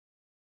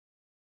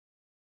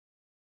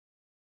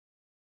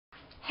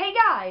Hey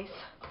guys!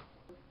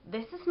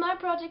 This is my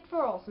Project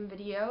for Awesome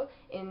video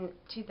in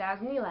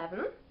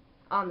 2011.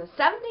 On the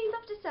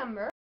 17th of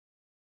December,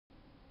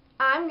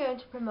 I'm going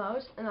to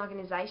promote an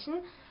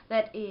organization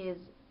that is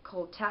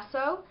called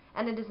Tasso,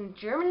 and it is a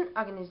German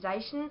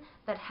organization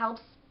that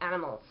helps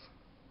animals.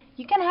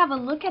 You can have a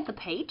look at the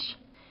page.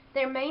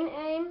 Their main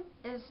aim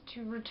is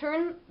to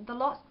return the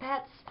lost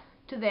pets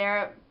to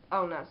their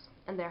owners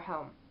and their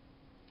home.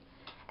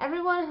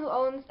 Everyone who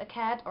owns a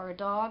cat or a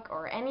dog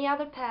or any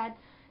other pet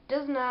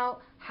does know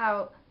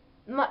how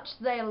much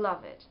they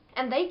love it,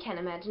 and they can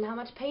imagine how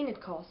much pain it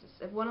causes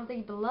if one of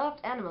the beloved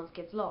animals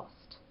gets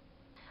lost.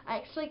 I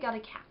actually got a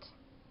cat.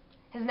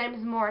 His name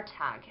is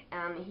Mortag,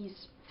 and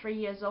he's 3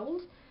 years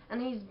old,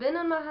 and he's been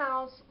in my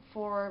house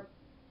for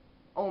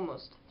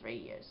almost 3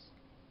 years.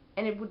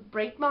 And it would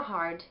break my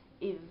heart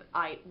if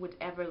I would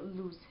ever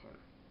lose him.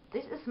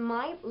 This is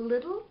my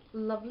little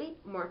lovely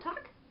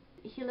Mortag.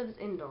 He lives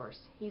indoors.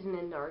 He's an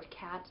indoor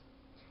cat,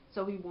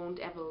 so he won't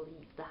ever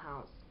leave the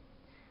house.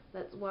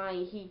 That's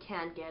why he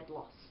can't get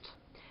lost.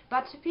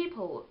 But to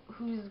people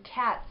whose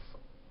cats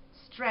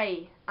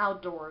stray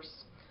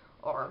outdoors,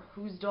 or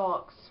whose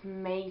dogs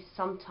may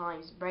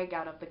sometimes break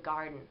out of the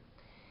garden,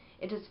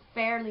 it is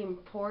fairly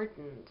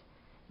important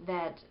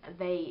that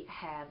they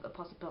have a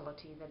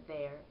possibility that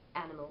their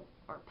animal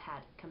or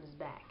pet comes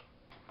back.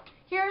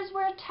 Here's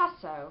where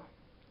Tasso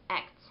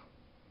acts.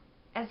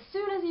 As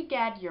soon as you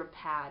get your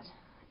pet,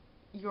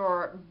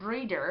 your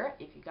breeder,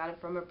 if you got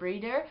it from a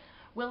breeder,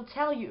 will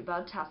tell you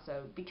about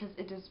Tasso, because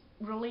it is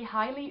really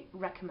highly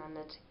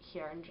recommended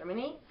here in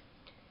Germany.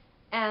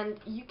 And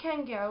you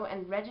can go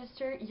and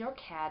register your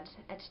cat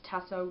at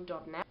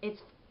tasso.net.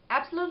 It's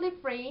absolutely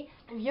free.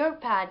 If your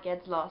pet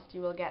gets lost,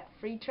 you will get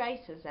free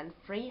traces and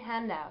free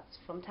handouts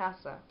from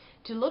Tasso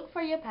to look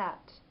for your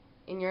pet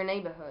in your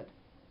neighborhood.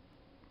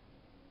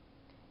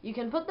 You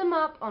can put them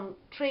up on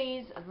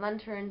trees and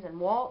lanterns and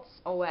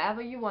walls or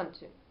wherever you want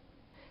to,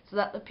 so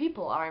that the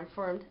people are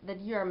informed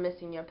that you are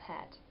missing your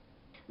pet.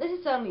 This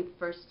is only the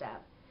first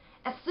step.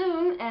 As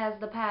soon as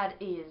the pet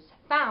is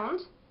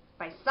found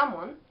by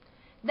someone,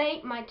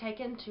 they might take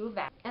him to a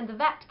vet, and the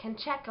vet can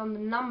check on the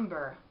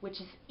number, which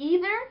is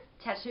either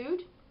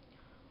tattooed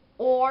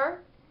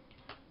or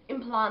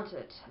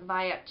implanted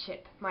via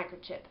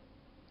microchip.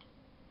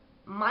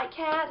 My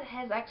cat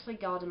has actually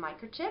got a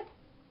microchip,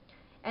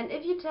 and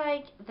if you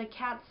take the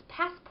cat's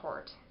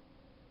passport,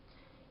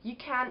 you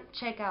can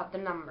check out the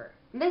number.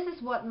 This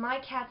is what my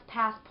cat's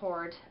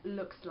passport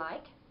looks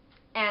like,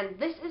 and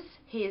this is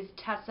his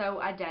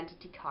Tasso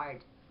identity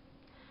card.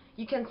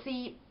 You can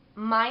see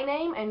my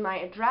name and my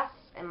address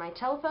and my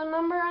telephone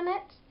number on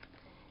it,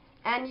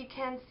 and you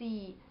can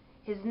see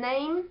his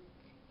name,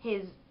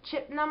 his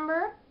chip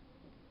number,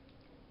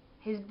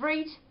 his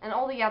breed, and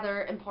all the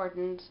other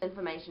important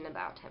information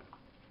about him.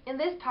 In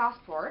this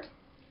passport,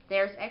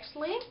 there's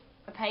actually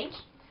a page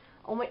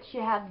on which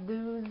you have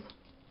those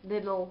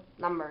little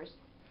numbers.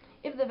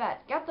 If the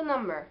vet got the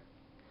number,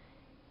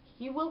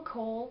 he will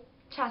call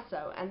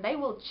Tasso, and they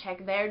will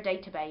check their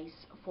database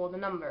for the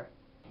number.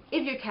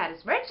 If your cat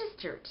is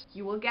registered,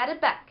 you will get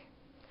it back,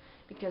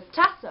 because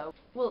Tasso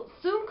will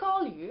soon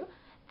call you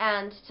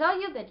and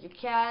tell you that your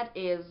cat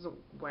is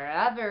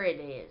wherever it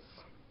is.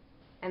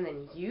 And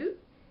then you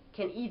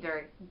can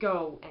either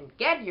go and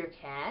get your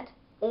cat,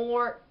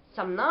 or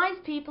some nice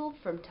people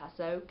from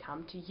Tasso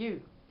come to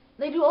you.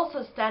 They do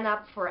also stand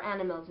up for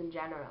animals in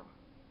general.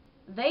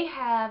 They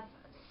have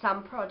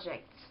some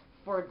projects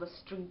for the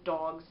street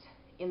dogs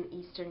in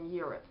Eastern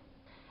Europe,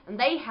 and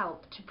they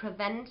help to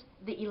prevent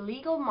the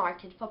illegal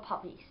market for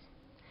puppies.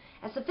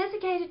 As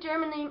sophisticated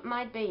Germany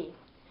might be,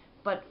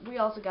 but we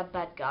also got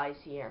bad guys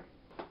here,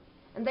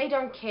 and they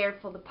don't care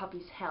for the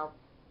puppy's health,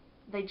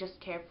 they just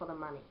care for the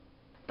money.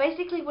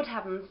 Basically what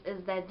happens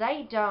is that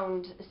they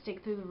don't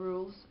stick to the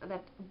rules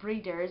that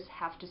breeders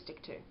have to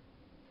stick to.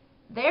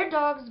 Their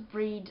dogs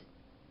breed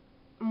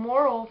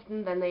more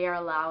often than they are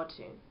allowed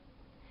to.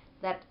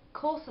 That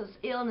causes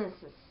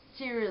illnesses,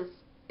 serious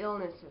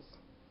illnesses,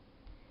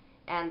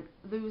 and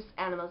those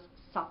animals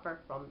suffer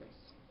from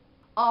this.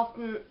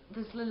 Often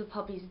these little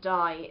puppies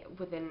die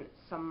within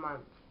some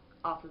months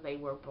after they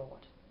were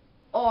bought.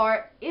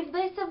 Or if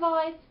they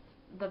survive,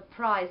 the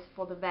price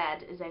for the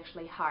vet is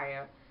actually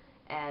higher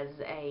as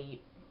a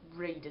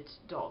breeded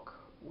dog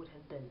would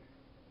have been.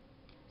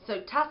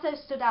 So Tasso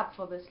stood up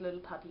for these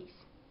little puppies.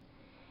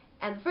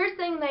 And the first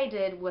thing they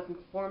did was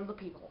inform the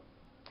people.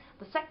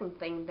 The second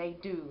thing they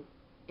do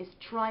is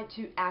try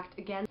to act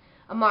against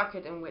a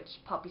market in which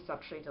puppies are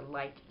treated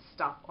like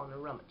stuff on a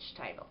rummage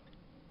table.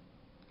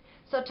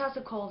 So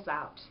Tasso calls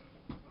out.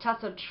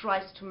 Tasso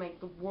tries to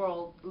make the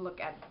world look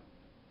at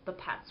the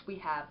pets we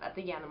have, at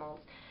the animals,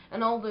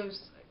 and all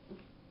those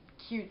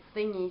cute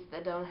thingies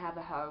that don't have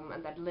a home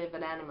and that live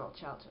in animal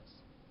shelters.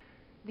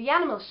 The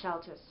animal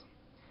shelters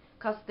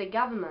cost the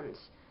government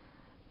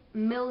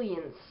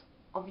millions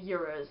of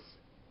euros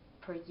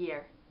per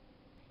year.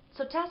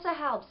 So Tasso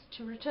helps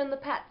to return the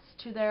pets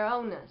to their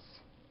owners,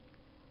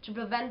 to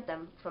prevent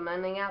them from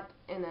ending up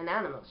in an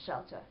animal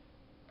shelter.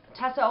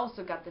 Tasso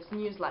also got this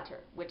newsletter,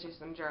 which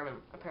is in German,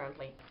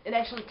 apparently. It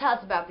actually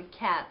tells about the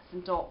cats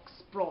and dogs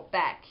brought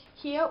back.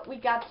 Here we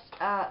got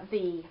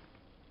the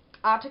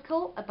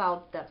article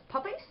about the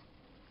puppies.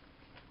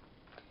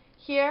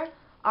 Here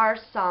are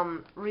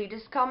some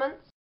readers'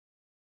 comments.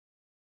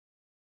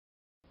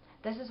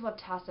 This is what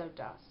Tasso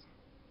does.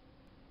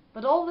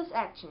 But all this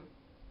action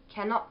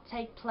cannot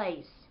take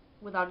place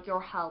without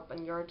your help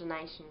and your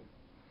donation,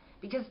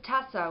 because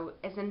Tasso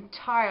is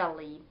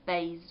entirely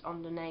based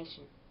on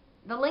donation.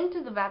 The link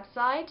to the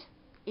website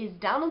is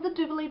down in the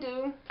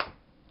doobly-doo,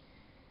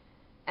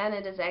 and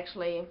it is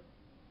actually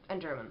in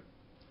German.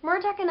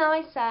 Murtag and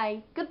I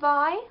say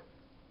goodbye,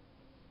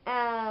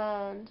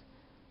 and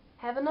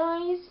have a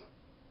nice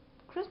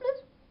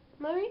Christmas,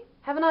 maybe?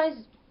 Have a nice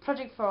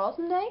Project for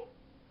Awesome Day,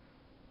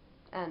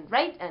 and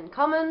rate and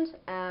comment,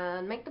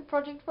 and make the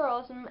Project for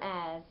Awesome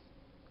as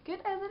good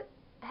as it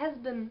has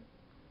been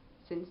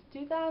since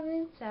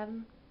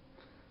 2007.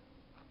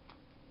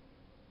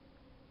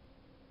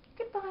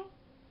 Goodbye.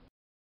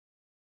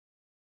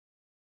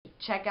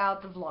 Check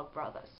out the Vlog Brothers.